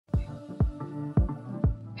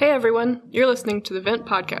Hey everyone, you're listening to the Vent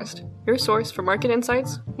Podcast, your source for market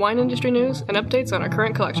insights, wine industry news, and updates on our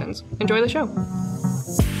current collections. Enjoy the show.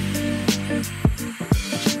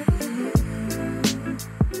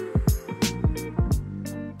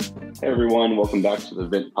 Hey everyone, welcome back to the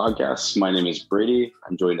Vent Podcast. My name is Brady.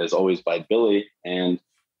 I'm joined as always by Billy. And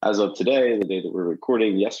as of today, the day that we're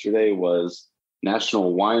recording, yesterday was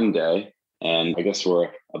National Wine Day. And I guess we're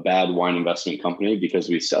a bad wine investment company because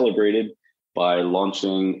we celebrated by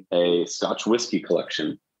launching a Scotch whiskey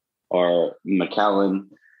collection. Our Macallan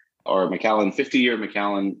 50-year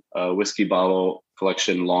Macallan whiskey bottle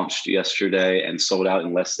collection launched yesterday and sold out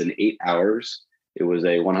in less than 8 hours. It was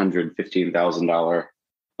a $115,000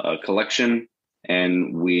 collection,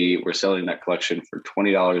 and we were selling that collection for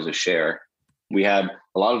 $20 a share. We had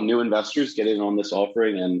a lot of new investors get in on this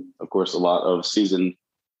offering, and of course, a lot of seasoned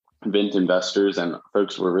Vint investors, and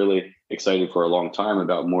folks were really excited for a long time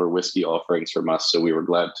about more whiskey offerings from us. So we were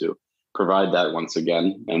glad to provide that once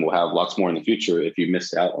again, and we'll have lots more in the future if you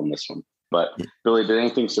missed out on this one. But Billy, did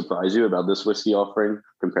anything surprise you about this whiskey offering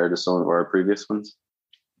compared to some of our previous ones?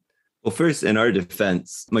 Well, first, in our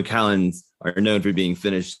defense, Macallans are known for being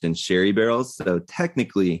finished in sherry barrels. So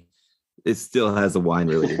technically, it still has a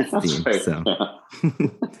wine-related theme. Right. So.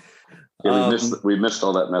 Yeah, we missed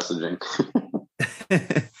all that messaging.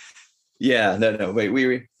 Yeah, no, wait,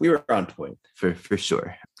 we were on point for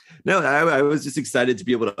sure. No, I was just excited to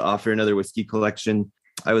be able to offer another whiskey collection.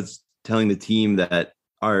 I was telling the team that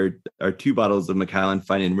our 2 bottles of Macallan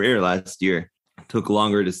Fine and Rare last year took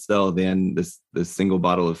longer to sell than this single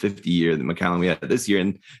bottle of 50-year that Macallan we had this year.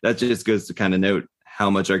 And that just goes to kind of note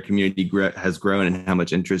how much our community has grown and how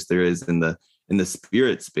much interest there is in the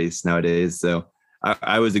spirit space nowadays. So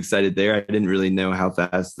I was excited there. I didn't really know how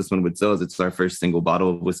fast this one would sell, as it's our first single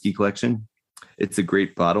bottle of whiskey collection. It's a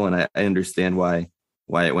great bottle, and I understand why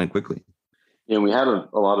it went quickly. Yeah, we had a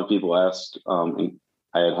lot of people ask, and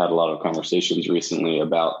I had a lot of conversations recently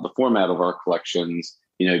about the format of our collections,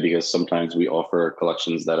 because sometimes we offer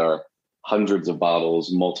collections that are hundreds of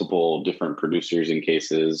bottles, multiple different producers and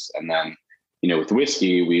cases. And then, with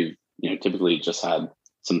whiskey, we've, typically just had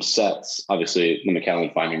some sets. Obviously, the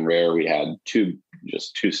Macallan Fine and Rare, we had two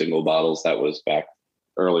single bottles. That was back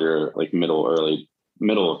earlier, like middle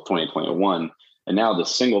of 2021. And now the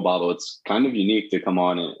single bottle, it's kind of unique to come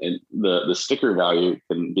on, and the sticker value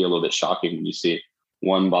can be a little bit shocking when you see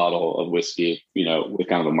one bottle of whiskey, with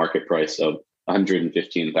kind of a market price of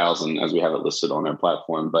 $115,000 as we have it listed on our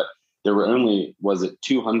platform. But there were only, was it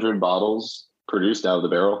 200 bottles produced out of the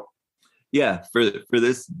barrel? Yeah, for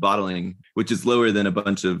this bottling, which is lower than a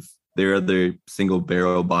bunch of their other single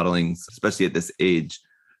barrel bottlings, especially at this age.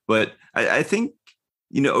 But I think,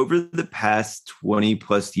 over the past 20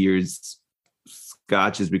 plus years,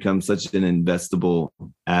 Scotch has become such an investable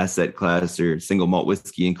asset class, or single malt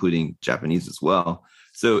whiskey, including Japanese as well.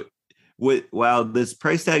 So while this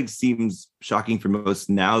price tag seems shocking for most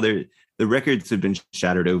now, the records have been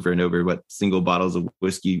shattered over and over what single bottles of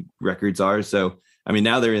whiskey records are. So,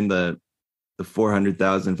 now they're in the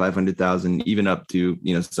 400,000, 500,000, even up to,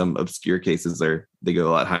 some obscure cases they go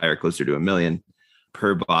a lot higher, closer to $1 million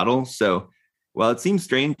per bottle. So while it seems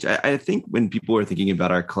strange, I think when people are thinking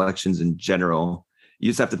about our collections in general, you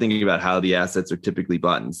just have to think about how the assets are typically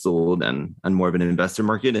bought and sold and on more of an investor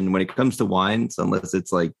market. And when it comes to wines, unless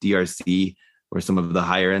it's like DRC or some of the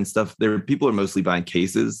higher end stuff, people are mostly buying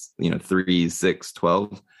cases, 3, 6,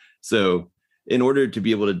 12. So in order to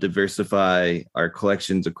be able to diversify our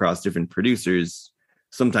collections across different producers,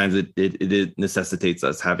 sometimes it necessitates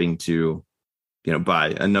us having to,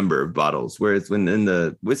 buy a number of bottles. Whereas when in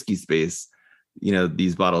the whiskey space,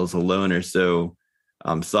 these bottles alone are so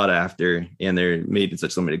sought after, and they're made in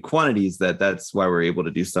such limited quantities that's why we're able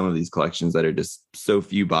to do some of these collections that are just so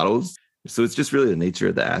few bottles. So it's just really the nature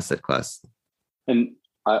of the asset class. And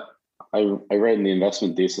I read in the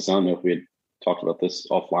investment thesis, I don't know if we had talked about this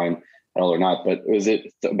offline at all or not, but was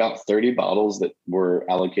it about 30 bottles that were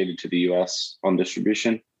allocated to the U.S. on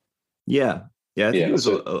distribution? Yeah. I think it was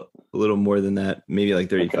a little more than that, maybe like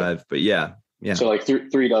 35, okay. But yeah. So like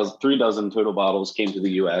three dozen total bottles came to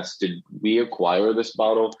the U.S. Did we acquire this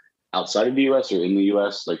bottle outside of the U.S. or in the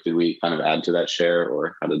U.S.? Like, did we kind of add to that share,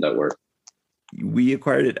 or how did that work? We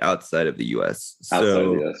acquired it outside of the U.S. Outside of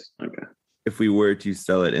the U.S. Okay. If we were to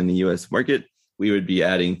sell it in the U.S. market, we would be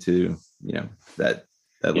adding to, that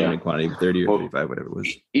limited quantity of 30 or 35, whatever it was.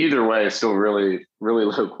 Either way, it's still really, really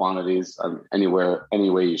low quantities. Any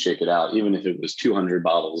way you shake it out, even if it was 200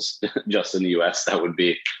 bottles just in the US, that would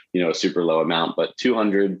be, a super low amount. But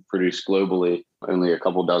 200 produced globally, only a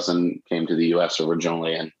couple dozen came to the US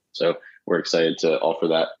originally. And so we're excited to offer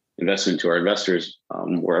that investment to our investors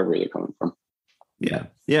wherever they're coming from. Yeah.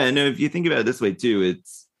 Yeah. And if you think about it this way too,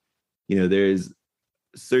 it's, there's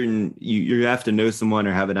certain, you have to know someone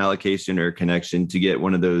or have an allocation or a connection to get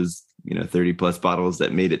one of those, 30 plus bottles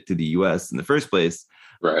that made it to the US in the first place.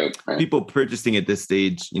 Right. People purchasing at this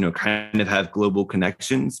stage, kind of have global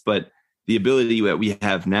connections, but the ability that we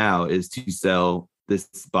have now is to sell this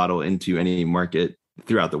bottle into any market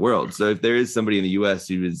throughout the world. So if there is somebody in the US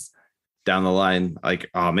who is down the line, like,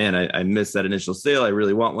 oh man, I missed that initial sale, I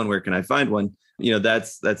really want one, where can I find one?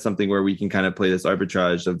 That's something where we can kind of play this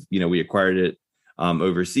arbitrage of, we acquired it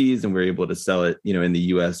overseas and we're able to sell it, in the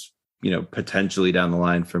US, potentially down the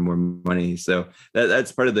line for more money. So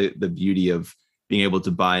that's part of the beauty of being able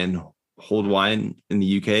to buy and hold wine in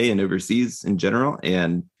the UK and overseas in general,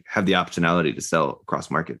 and have the optionality to sell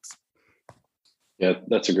across markets. Yeah,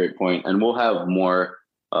 that's a great point. And we'll have more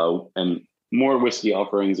whiskey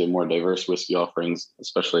offerings and more diverse whiskey offerings,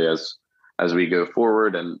 especially as we go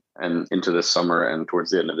forward and into this summer and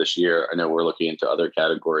towards the end of this year. I know we're looking into other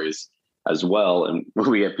categories as well. And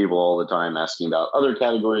we get people all the time asking about other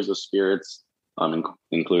categories of spirits,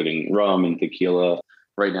 including rum and tequila.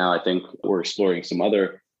 Right now, I think we're exploring some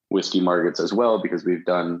other whiskey markets as well, because we've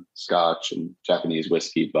done Scotch and Japanese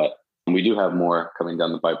whiskey, but we do have more coming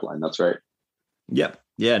down the pipeline. That's right. Yep.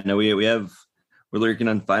 Yeah. No, we're working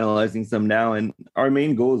on finalizing some now. And our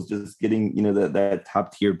main goal is just getting, that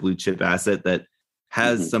top tier blue chip asset that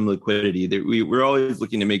has some liquidity. We're always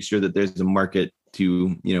looking to make sure that there's a market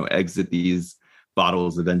to, exit these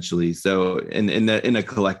bottles eventually. So in a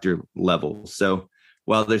collector level. So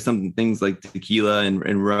while there's some things like tequila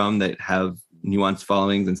and rum that have nuanced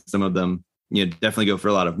followings, and some of them, definitely go for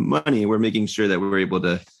a lot of money, we're making sure that we're able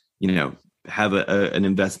to, have an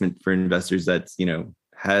investment for investors that's,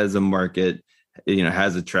 has a market,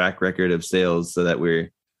 has a track record of sales, so that we're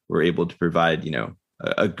able to provide,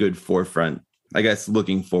 a good forefront, I guess,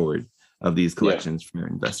 looking forward of these collections for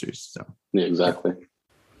investors. So yeah, exactly.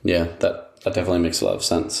 Yeah, that definitely makes a lot of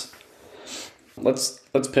sense. Let's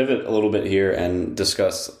pivot a little bit here and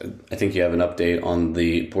discuss, I think you have an update on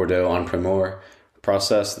the Bordeaux en primeur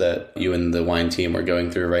process that you and the wine team are going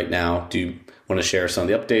through right now. Do you want to share some of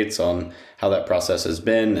the updates on how that process has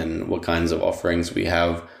been and what kinds of offerings we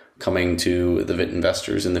have coming to the Vit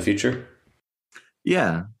investors in the future?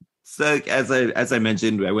 Yeah. So as I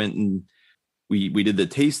mentioned, I went and we did the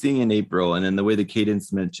tasting in April, and then the way the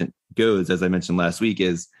cadence goes, as I mentioned last week,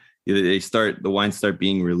 is the wines start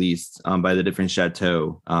being released by the different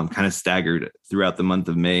chateaux, kind of staggered throughout the month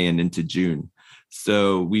of May and into June.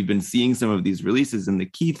 So we've been seeing some of these releases, and the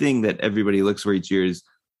key thing that everybody looks for each year is,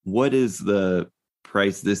 what is the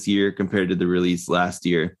price this year compared to the release last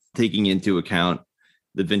year, taking into account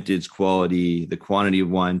the vintage quality, the quantity of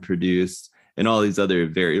wine produced, and all these other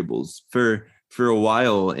variables. For a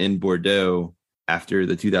while in Bordeaux, after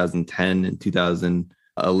the 2010 and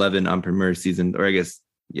 2011 en primeur season, or I guess,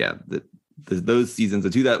 yeah, those seasons,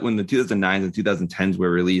 when the 2009s and 2010s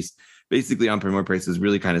were released, basically en primeur prices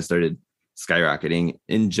really kind of started skyrocketing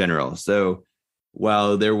in general. So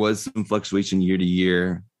while there was some fluctuation year to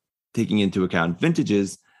year, taking into account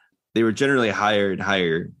vintages, they were generally higher and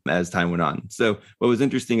higher as time went on. So what was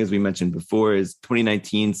interesting, as we mentioned before, is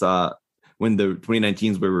 2019 saw, when the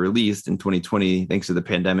 2019s were released in 2020, thanks to the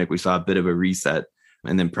pandemic, we saw a bit of a reset,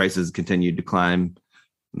 and then prices continued to climb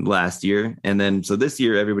last year. And then, so this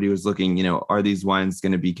year, everybody was looking, are these wines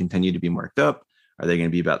going to continue to be marked up? Are they going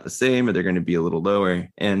to be about the same? Are they going to be a little lower?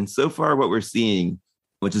 And so far what we're seeing,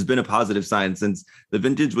 which has been a positive sign, since the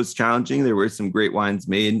vintage was challenging, there were some great wines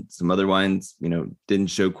made. Some other wines, didn't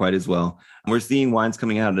show quite as well. We're seeing wines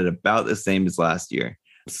coming out at about the same as last year.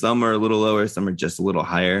 Some are a little lower, some are just a little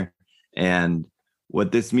higher. And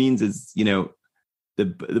what this means is, the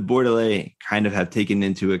Bordelais kind of have taken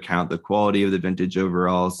into account the quality of the vintage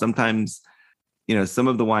overall. Sometimes, some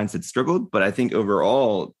of the wines had struggled, but I think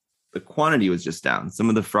overall the quantity was just down. Some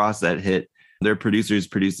of the frost that hit, their producers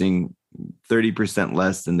producing 30%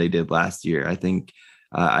 less than they did last year. I think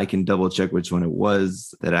I can double check which one it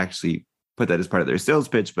was that actually put that as part of their sales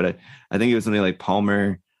pitch, but I think it was something like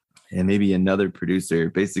Palmer and maybe another producer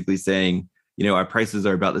basically saying, our prices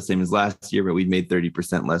are about the same as last year, but we've made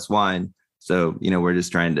 30% less wine. So, we're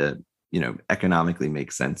just trying to, economically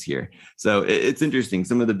make sense here. So it's interesting.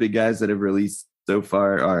 Some of the big guys that have released so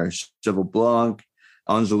far are Cheval Blanc,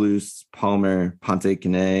 Angelus, Palmer, Ponte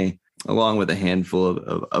Canet, along with a handful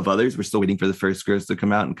of others. We're still waiting for the first gross to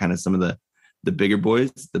come out, and kind of some of the bigger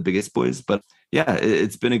boys, the biggest boys. But yeah,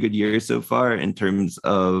 it's been a good year so far in terms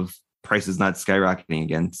of prices not skyrocketing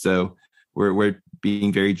again. So we're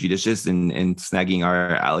being very judicious and snagging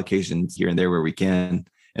our allocations here and there where we can,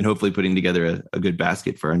 and hopefully putting together a good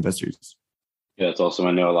basket for our investors. Yeah, it's awesome.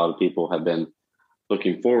 I know a lot of people have been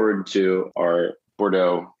looking forward to our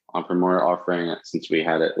Bordeaux en primeur offering. Since we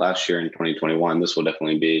had it last year in 2021, this will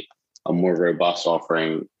definitely be a more robust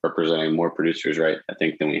offering representing more producers, right? I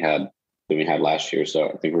think than we had last year. So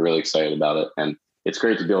I think we're really excited about it. And it's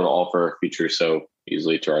great to be able to offer features so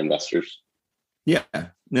easily to our investors. Yeah.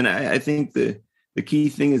 And I think the key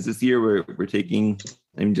thing is this year we're taking,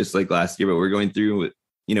 I mean, just like last year, but we're going through with,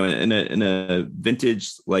 in a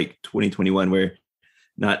vintage like 2021 where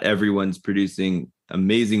not everyone's producing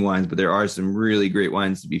amazing wines, but there are some really great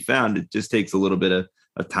wines to be found. It just takes a little bit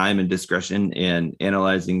of time and discretion and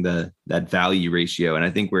analyzing that value ratio. And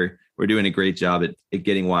I think we're doing a great job at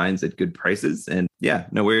getting wines at good prices. And yeah,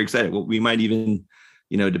 no, we're excited. Well, we might even,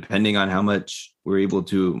 depending on how much we're able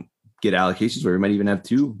to get allocations, where we might even have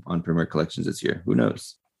 2 en primeur collections this year. Who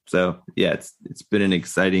knows? So yeah, it's been an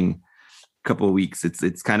exciting couple of weeks.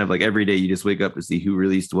 It's kind of like every day you just wake up to see who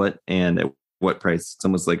released what and at what price. It's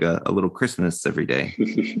almost like a little Christmas every day.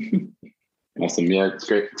 Awesome. Yeah, it's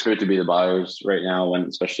great. It's great to be the buyers right now,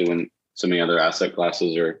 especially when so many other asset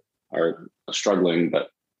classes are struggling, but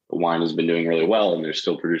the wine has been doing really well, and there's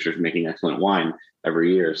still producers making excellent wine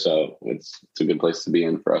every year. So it's a good place to be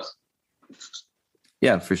in for us.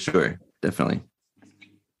 Yeah, for sure. Definitely.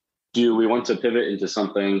 Do we want to pivot into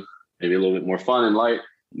something maybe a little bit more fun and light?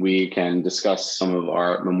 We can discuss some of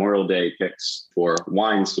our Memorial Day picks for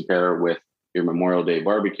wines to pair with your Memorial Day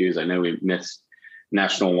barbecues. I know we missed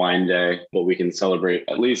National Wine Day, but we can celebrate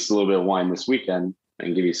at least a little bit of wine this weekend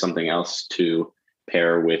and give you something else to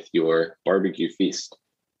pair with your barbecue feast.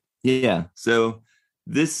 Yeah. So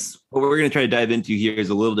what we're going to try to dive into here is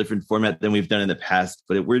a little different format than we've done in the past,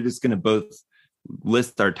 but we're just going to both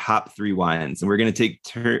list our top 3 wines, and we're going to take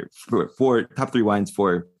for top 3 wines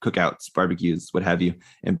for cookouts, barbecues, what have you.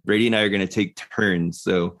 And Brady and I are going to take turns.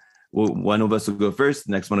 So one of us will go first,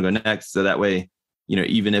 the next one will go next. So that way,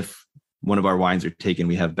 even if one of our wines are taken,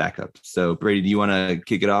 we have backup. So Brady, do you want to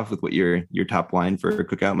kick it off with what your top wine for a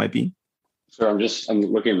cookout might be? So I'm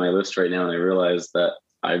looking at my list right now, and I realize that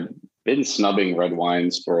I've been snubbing red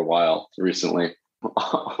wines for a while recently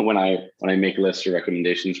when I make lists or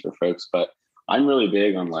recommendations for folks, but I'm really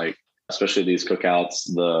big on, like, especially these cookouts,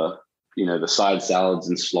 the side salads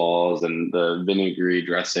and slaws and the vinegary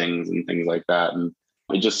dressings and things like that. And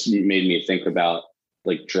it just made me think about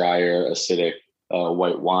like drier, acidic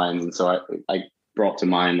white wines. And so I brought to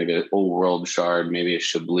mind like an old world Chard, maybe a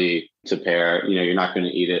Chablis to pair. You're not going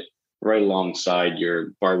to eat it right alongside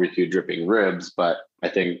your barbecue dripping ribs, but I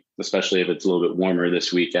think especially if it's a little bit warmer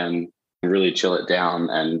this weekend, really chill it down,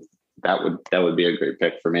 and that would be a great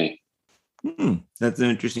pick for me. That's an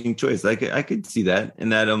interesting choice. I could see that,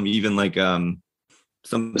 and that even like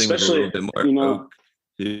something especially with a little bit more oak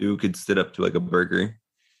too could sit up to like a burger.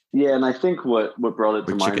 Yeah, and I think what brought it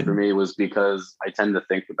to mind for me was because I tend to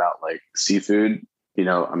think about like seafood.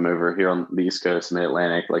 I'm over here on the East Coast,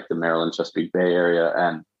 Mid-Atlantic, like the Maryland, Chesapeake Bay area,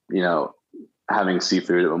 and having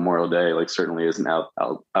seafood at Memorial Day like certainly isn't out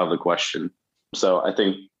of the question. So I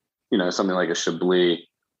think something like a Chablis,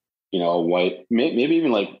 a white, maybe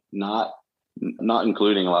even like not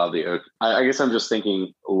including a lot of the oak. I guess I'm just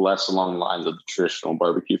thinking less along the lines of the traditional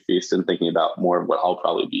barbecue feast and thinking about more of what I'll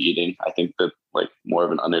probably be eating. I think that like more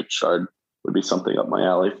of an unoaked Chard would be something up my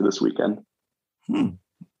alley for this weekend.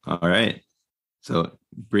 All right. So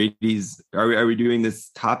Brady's, are we doing this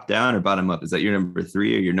top down or bottom up? Is that your number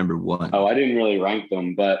 3 or your number 1? Oh, I didn't really rank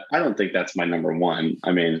them, but I don't think that's my number 1.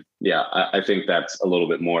 I mean, yeah, I think that's a little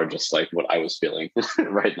bit more just like what I was feeling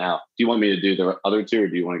right now. Do you want me to do the other 2, or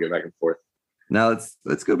do you want to go back and forth? Now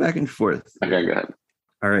let's go back and forth. Okay, go ahead.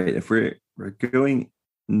 All right. If we're going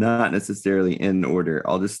not necessarily in order,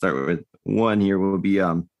 I'll just start with 1 here. Will be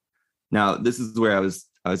now this is where I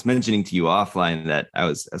was mentioning to you offline that I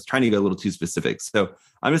was trying to get a little too specific. So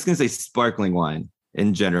I'm just going to say sparkling wine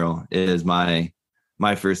in general is my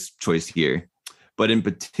first choice here. But in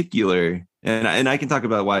particular, and I can talk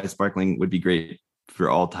about why sparkling would be great for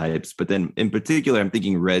all types, but then in particular, I'm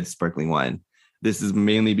thinking red sparkling wine. This is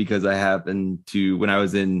mainly because I happened to, when I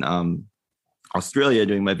was in Australia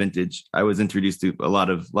doing my vintage, I was introduced to a lot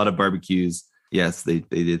of barbecues. Yes, they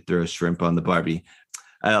did throw shrimp on the Barbie.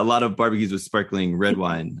 A lot of barbecues with sparkling red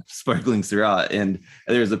wine, sparkling Syrah. And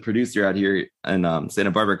there's a producer out here in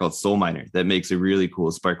Santa Barbara called Soul Miner that makes a really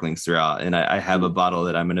cool sparkling Syrah. And I have a bottle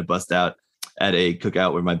that I'm going to bust out at a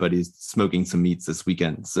cookout where my buddy's smoking some meats this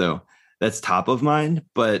weekend. So that's top of mind.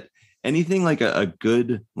 But anything like a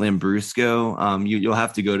good Lambrusco, you'll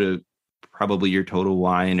have to go to probably your Total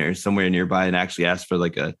Wine or somewhere nearby and actually ask for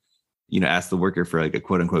like ask the worker for like a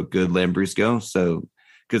quote unquote good Lambrusco. So,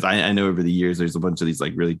 because I know over the years, there's a bunch of these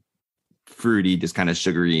like really fruity, just kind of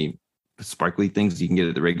sugary sparkly things you can get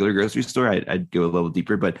at the regular grocery store, I'd go a little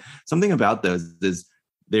deeper. But something about those is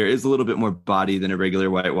there is a little bit more body than a regular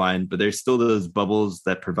white wine, but there's still those bubbles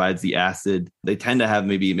that provides the acid. They tend to have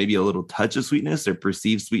maybe a little touch of sweetness or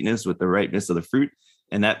perceived sweetness with the ripeness of the fruit.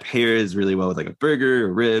 And that pairs really well with like a burger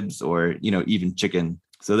or ribs or, even chicken.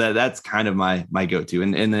 So that's kind of my go-to.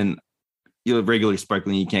 And then regular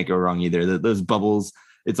sparkling, you can't go wrong either. Those bubbles,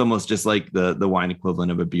 it's almost just like the wine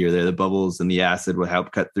equivalent of a beer there. The bubbles and the acid will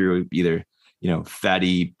help cut through either,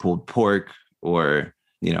 fatty pulled pork or,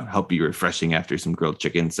 help be refreshing after some grilled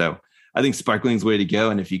chicken. So I think sparkling's the way to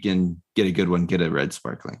go. And if you can get a good one, get a red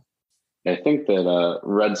sparkling. I think that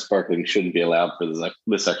red sparkling shouldn't be allowed for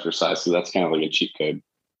this exercise. So that's kind of like a cheat code.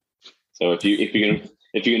 So if you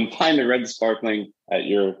can find a red sparkling at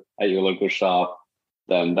your local shop,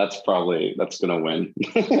 then that's going to win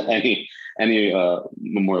any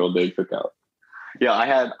Memorial Day cookout. Yeah,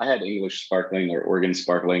 I had English sparkling or Oregon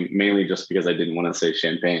sparkling mainly just because I didn't want to say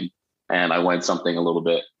champagne, and I went something a little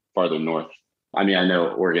bit farther north. I mean, I know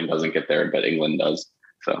Oregon doesn't get there, but England does.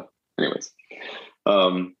 So, anyways,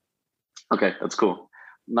 okay, that's cool.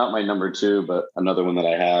 Not my number two, but another one that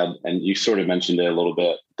I had, and you sort of mentioned it a little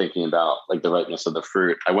bit, thinking about like the ripeness of the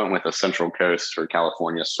fruit. I went with a Central Coast or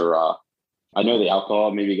California Syrah. I know the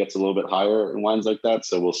alcohol maybe gets a little bit higher in wines like that,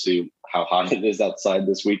 so we'll see how hot it is outside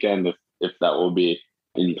this weekend if that will be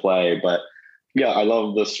in play. But yeah, I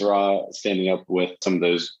love the Syrah standing up with some of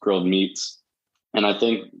those grilled meats, and I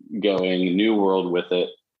think going New World with it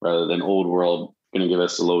rather than Old World going to give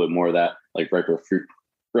us a little bit more of that like riper fruit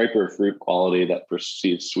quality, that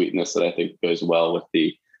perceived sweetness that I think goes well with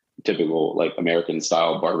the typical like American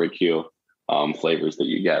style barbecue flavors that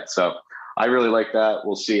you get. So I really like that.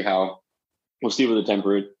 We'll see what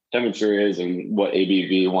the temperature is and what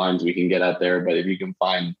ABV wines we can get out there. But if you can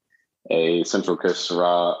find a Central Coast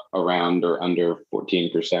Syrah around or under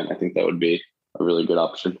 14%, I think that would be a really good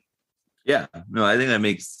option. Yeah, no, I think that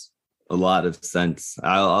makes a lot of sense.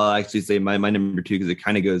 I'll actually say my number two, because it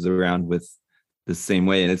kind of goes around with the same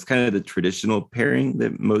way. And it's kind of the traditional pairing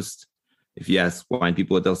that most, if you ask wine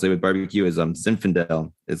people what they'll say with barbecue, is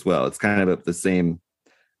Zinfandel as well. It's kind of up the same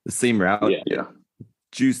route. Yeah.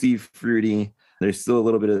 Juicy, fruity. There's still a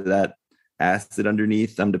little bit of that acid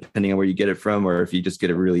underneath, depending on where you get it from, or if you just get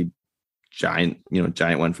a really giant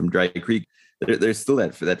one from Dry Creek. There's still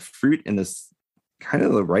that fruit and this kind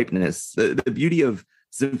of the ripeness. The beauty of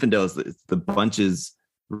Zinfandel is the bunches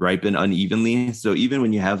ripen unevenly. So even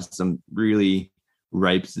when you have some really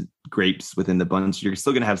ripe grapes within the bunch, you're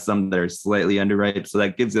still going to have some that are slightly underripe. So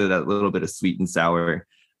that gives it that little bit of sweet and sour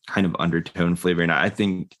kind of undertone flavor. And I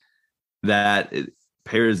think that it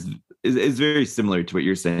pairs is very similar to what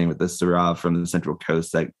you're saying with the Syrah from the Central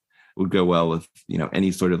Coast that would go well with,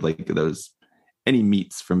 any sort of like any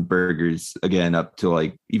meats from burgers, again, up to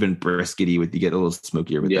like even briskety with, you get a little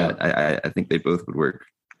smokier with that. I think they both would work.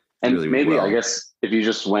 And really maybe well. I guess if you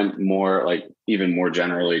just went more like even more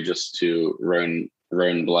generally just to Rhone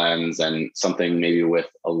blends and something maybe with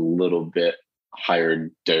a little bit higher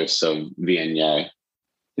dose of Viognier,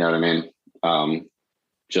 you know what I mean?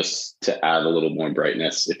 Just to add a little more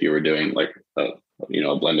brightness if you were doing like a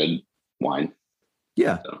blended wine.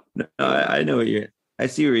 Yeah, so. No, I know I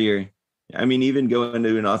see where you're. I mean, even going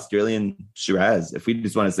to an Australian Shiraz, if we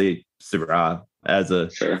just want to say Syrah as a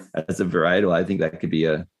varietal, I think that could be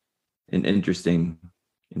an interesting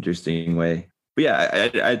way. But yeah,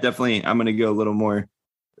 I definitely, I'm going to go a little more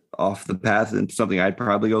off the path and something I'd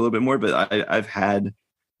probably go a little bit more. But I've had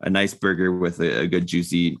a nice burger with a good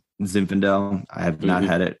juicy Zinfandel. I have not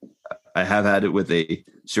had it. I have had it with a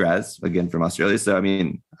Shiraz, again from Australia. So I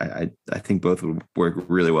mean, I think both would work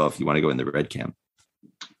really well if you want to go in the red camp.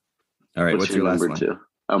 All right, what's your last one? Two?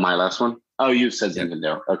 Oh, my last one? Oh, you said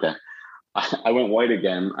Zinfandel. Okay. I went white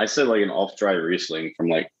again. I said like an off-dry Riesling from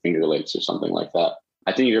like Finger Lakes or something like that.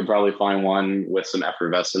 I think you could probably find one with some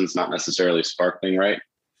effervescence, not necessarily sparkling, right?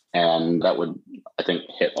 And that would, I think,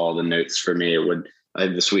 hit all the notes for me. I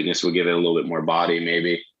think the sweetness would give it a little bit more body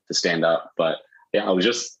maybe to stand up. But yeah, I was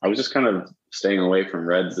just kind of staying away from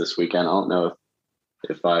reds this weekend. I don't know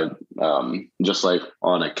if I'm just like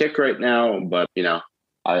on a kick right now, but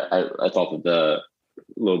I thought that the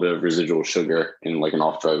little bit of residual sugar in like an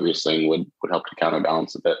off-dry Riesling would help to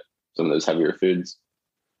counterbalance a bit some of those heavier foods.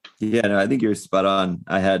 Yeah, no, I think you're spot on.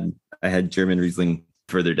 I had German Riesling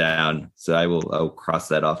further down, so I'll cross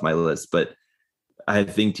that off my list. But I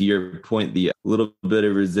think to your point, the little bit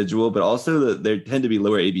of residual, but also there tend to be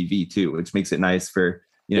lower ABV too, which makes it nice for,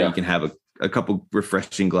 you can have a couple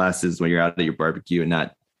refreshing glasses when you're out at your barbecue and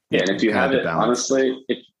not. Yeah, and if you have it, honestly,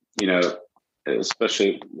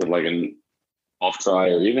 especially with like an off-dry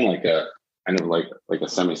or even like a kind of like a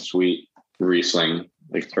semi-sweet Riesling,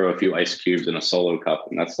 like throw a few ice cubes in a solo cup,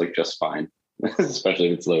 and that's like just fine, especially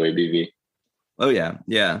if it's low ABV. Oh yeah,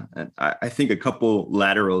 yeah. And I think a couple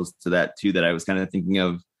laterals to that too that I was kind of thinking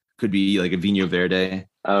of could be like a Vinho Verde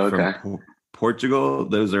from Portugal.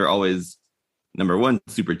 Those are always, number one,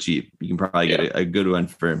 super cheap. You can probably get a good one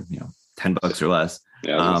for $10 or less.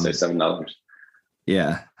 Yeah, I was gonna say $7.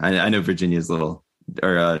 Yeah, I know Virginia's little,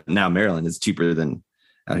 or now Maryland is cheaper than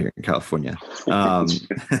out here in California,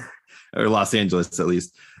 or Los Angeles at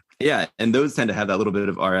least. Yeah, and those tend to have that little bit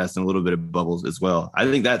of RS and a little bit of bubbles as well. I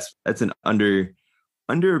think that's an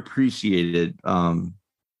underappreciated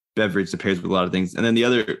beverage that pairs with a lot of things. And then the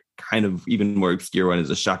other kind of even more obscure one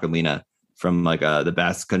is a Chacalina from like the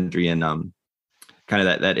Basque country and kind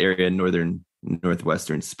of that area in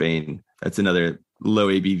northwestern Spain. That's another low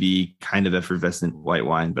ABV kind of effervescent white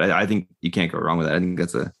wine, but I think you can't go wrong with that. I think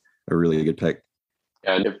that's a really good pick.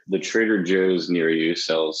 And if the Trader Joe's near you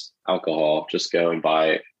sells alcohol, just go and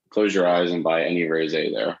close your eyes and buy any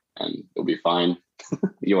rosé there, and you'll be fine.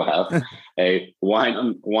 You'll have a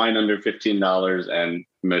wine under $15, and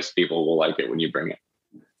most people will like it when you bring it.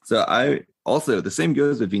 So the same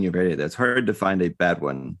goes with Vinho Verde. That's hard to find a bad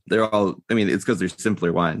one. They're all, it's because they're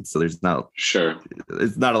simpler wines. So it's not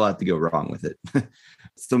a lot to go wrong with it.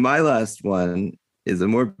 So my last one is a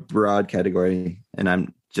more broad category.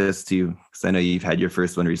 And because I know you've had your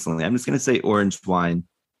first one recently, I'm just going to say orange wine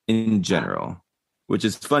in general, which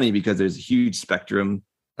is funny because there's a huge spectrum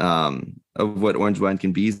of what orange wine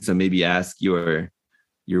can be. So maybe ask your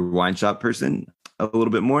wine shop person a little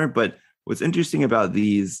bit more. But what's interesting about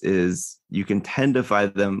these is you can tend to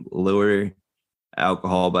find them lower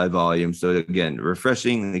alcohol by volume. So again,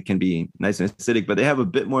 refreshing. It can be nice and acidic, but they have a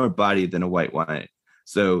bit more body than a white wine.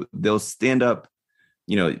 So they'll stand up,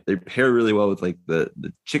 they pair really well with like the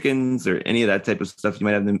chickens or any of that type of stuff. You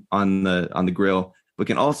might have them on the grill, but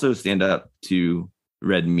can also stand up to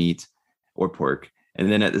red meat or pork.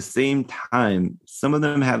 And then at the same time, some of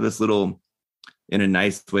them have this little, in a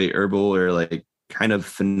nice way, herbal or like kind of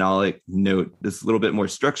phenolic note, this little bit more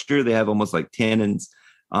structure. They have almost like tannins,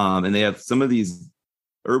 and they have some of these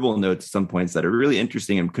herbal notes at some points that are really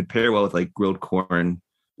interesting and could pair well with like grilled corn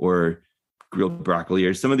or grilled broccoli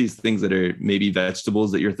or some of these things that are maybe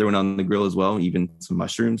vegetables that you're throwing on the grill as well, even some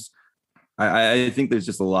mushrooms. I think there's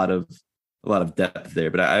just a lot of depth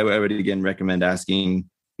there, but I would again recommend asking,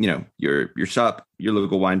 your shop, your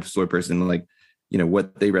local wine store person, like,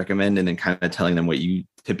 what they recommend, and then kind of telling them what you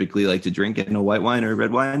typically like to drink in a white wine or a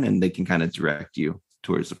red wine, and they can kind of direct you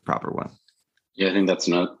towards the proper one. Yeah, I think that's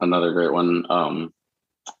another great one.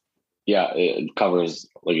 It covers,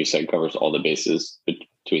 like you said, all the bases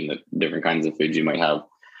between the different kinds of foods you might have,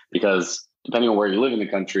 because depending on where you live in the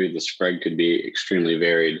country, the spread could be extremely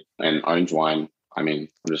varied. And orange wine, I'm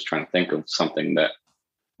just trying to think of something that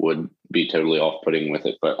would be totally off-putting with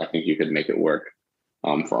it, but I think you could make it work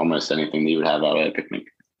for almost anything that you would have out at a picnic.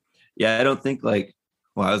 Yeah, I don't think like,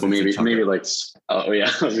 maybe like, I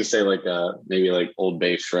was gonna say like maybe like Old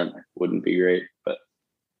Bay shrimp wouldn't be great, but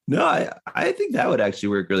no, I think that would actually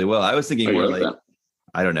work really well. I was thinking more like,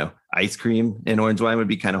 I don't know, ice cream in orange wine would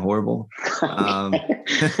be kind of horrible.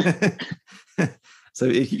 So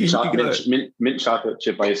if you mint chocolate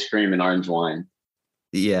chip ice cream and orange wine.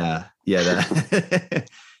 Yeah. That,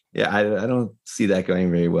 yeah, I don't see that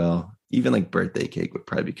going very well. Even like birthday cake would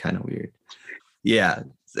probably be kind of weird. Yeah,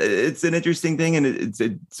 it's an interesting thing, and it's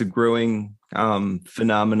a growing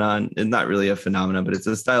phenomenon, and not really a phenomenon, but it's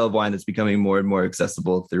a style of wine that's becoming more and more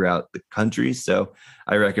accessible throughout the country. So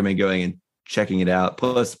I recommend going and checking it out.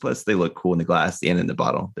 Plus they look cool in the glass and in the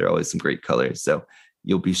bottle. They're always some great colors, so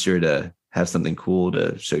you'll be sure to have something cool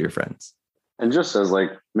to show your friends. And just as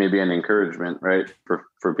like maybe an encouragement, right,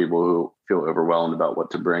 for people who feel overwhelmed about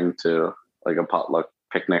what to bring to like a potluck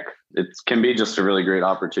picnic, it can be just a really great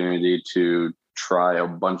opportunity to try a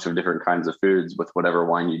bunch of different kinds of foods with whatever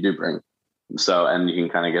wine you do bring. So, and you can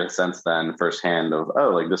kind of get a sense then firsthand of, oh,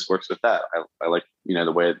 like this works with that. I like,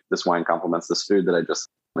 the way this wine complements this food that it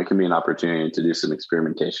can be an opportunity to do some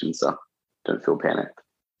experimentation. So don't feel panicked.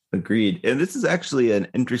 Agreed. And this is actually an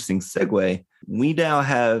interesting segue. We now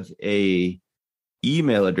have a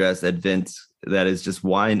email address at Vint that is just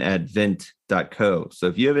wine@vint.co. So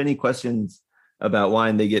if you have any questions about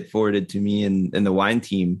wine, they get forwarded to me and the wine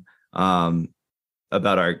team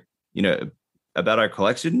about our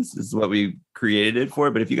collections. This is what we created it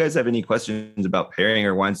for. But if you guys have any questions about pairing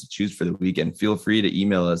or wines to choose for the weekend, feel free to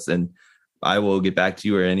email us and I will get back to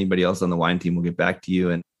you, or anybody else on the wine team will get back to you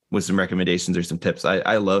and with some recommendations or some tips.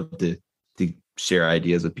 I love to share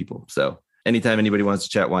ideas with people. So anytime anybody wants to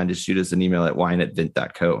chat wine, just shoot us an email at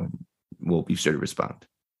wine@vint.co and we'll be sure to respond.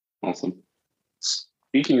 Awesome.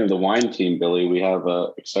 Speaking of the wine team, Billy, we have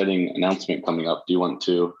an exciting announcement coming up. Do you want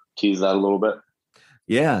to tease that a little bit?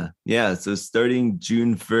 Yeah. So starting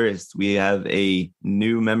June 1st, we have a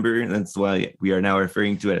new member. That's why we are now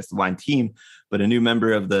referring to it as the wine team, but a new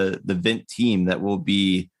member of the Vint team that will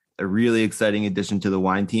be a really exciting addition to the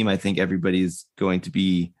wine team. I think everybody's going to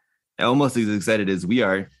be almost as excited as we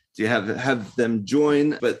are to have them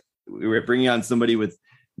join, but we're bringing on somebody with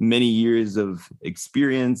many years of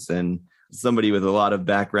experience and somebody with a lot of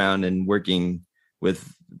background and working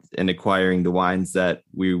with and acquiring the wines that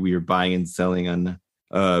we are buying and selling on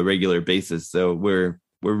a regular basis. So we're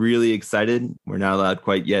really excited. We're not allowed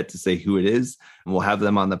quite yet to say who it is. We'll have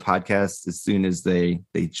them on the podcast as soon as they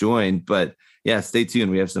join. But yeah, stay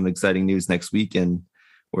tuned. We have some exciting news next week, and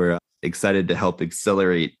we're excited to help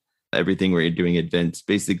accelerate everything we're doing at Vint.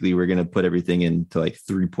 Basically, we're going to put everything into like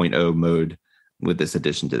 3.0 mode with this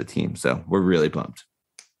addition to the team. So we're really pumped.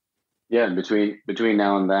 Yeah, between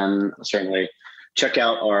now and then, certainly check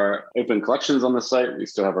out our open collections on the site. We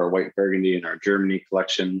still have our white Burgundy and our Germany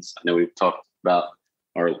collections. I know we've talked about,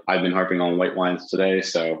 or I've been harping on white wines today.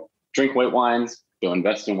 So drink white wines, go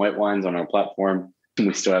invest in white wines on our platform.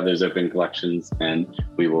 We still have those open collections, and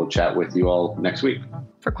we will chat with you all next week.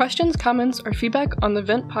 For questions, comments, or feedback on the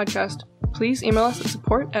Vint podcast, please email us at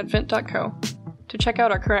support@vint.co. To check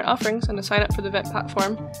out our current offerings and to sign up for the Vint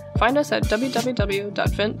platform, find us at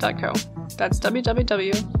www.vint.co. That's www.vint.co.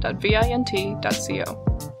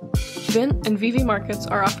 Vint and VV Markets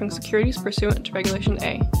are offering securities pursuant to Regulation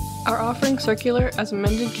A. Our offering circular as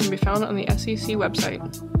amended can be found on the SEC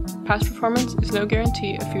website. Past performance is no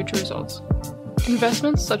guarantee of future results.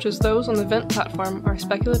 Investments such as those on the Vint platform are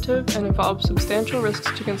speculative and involve substantial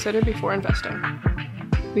risks to consider before investing.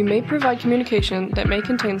 We may provide communication that may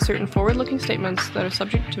contain certain forward-looking statements that are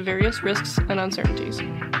subject to various risks and uncertainties.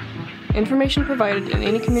 Information provided in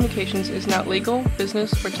any communications is not legal,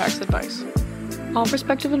 business, or tax advice. All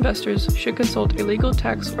prospective investors should consult a legal,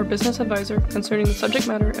 tax, or business advisor concerning the subject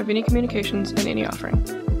matter of any communications and any offering.